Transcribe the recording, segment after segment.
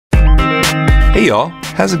Hey y'all,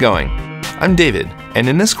 how's it going? I'm David, and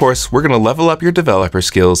in this course, we're going to level up your developer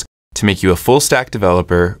skills to make you a full-stack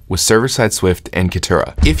developer with server-side Swift and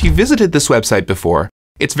Kitura. If you visited this website before,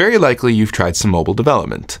 it's very likely you've tried some mobile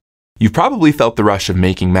development. You've probably felt the rush of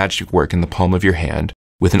making magic work in the palm of your hand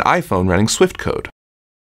with an iPhone running Swift code.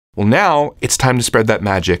 Well, now it's time to spread that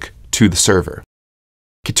magic to the server.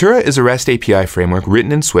 Kitura is a REST API framework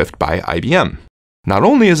written in Swift by IBM. Not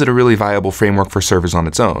only is it a really viable framework for servers on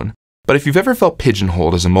its own, but if you've ever felt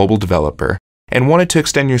pigeonholed as a mobile developer and wanted to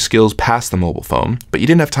extend your skills past the mobile phone, but you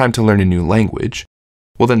didn't have time to learn a new language,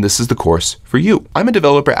 well then this is the course for you. I'm a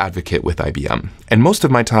developer advocate with IBM, and most of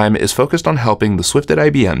my time is focused on helping the Swift at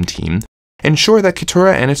IBM team ensure that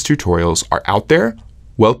Kitura and its tutorials are out there,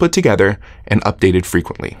 well put together, and updated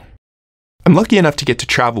frequently. I'm lucky enough to get to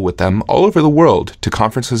travel with them all over the world to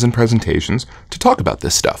conferences and presentations to talk about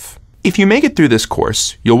this stuff. If you make it through this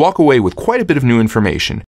course, you'll walk away with quite a bit of new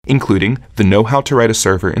information, including the know-how to write a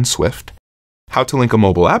server in Swift, how to link a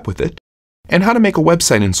mobile app with it, and how to make a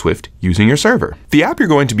website in Swift using your server. The app you're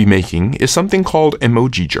going to be making is something called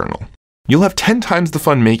Emoji Journal. You'll have 10 times the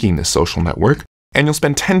fun making this social network, and you'll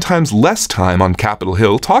spend 10 times less time on Capitol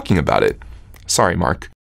Hill talking about it. Sorry, Mark.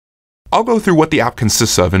 I'll go through what the app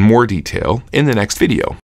consists of in more detail in the next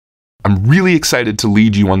video. I'm really excited to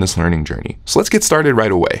lead you on this learning journey, so let's get started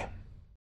right away.